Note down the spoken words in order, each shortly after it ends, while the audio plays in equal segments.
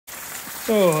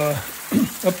So,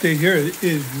 update here, it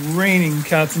is raining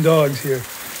cats and dogs here.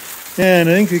 And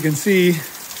I think you can see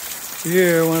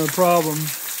here one of the problems.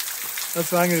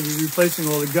 That's why I'm going to be replacing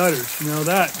all the gutters. Now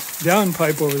that down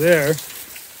pipe over there,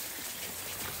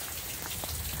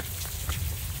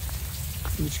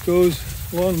 which goes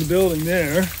along the building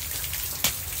there,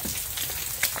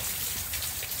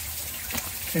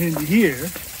 and into here,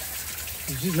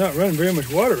 it's just not running very much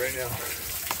water right now.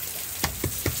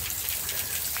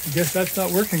 I guess that's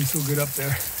not working so good up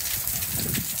there.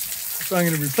 So I'm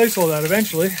going to replace all that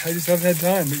eventually. I just haven't had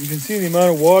time, but you can see the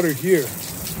amount of water here.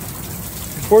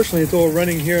 Unfortunately, it's all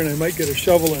running here, and I might get a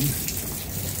shovel and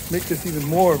make this even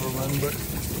more of a run, but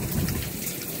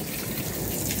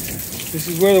this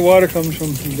is where the water comes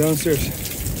from downstairs.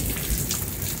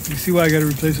 You see why I got to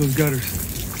replace those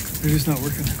gutters. They're just not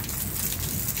working.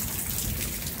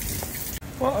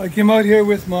 Well, I came out here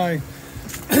with my,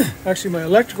 actually my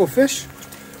electrical fish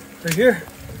right here.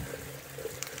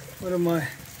 What am I?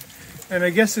 And I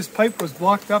guess this pipe was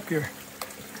blocked up here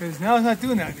because now it's not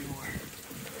doing that anymore.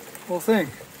 Whole thing.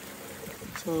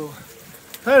 So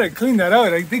I had to clean that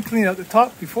out. I did clean out the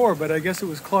top before, but I guess it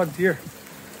was clogged here.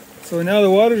 So now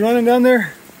the water's running down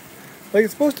there like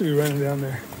it's supposed to be running down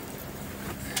there.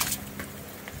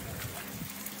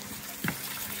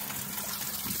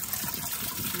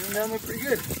 Running down there pretty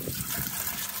good.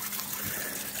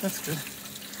 That's good.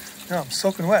 Now I'm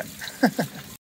soaking wet.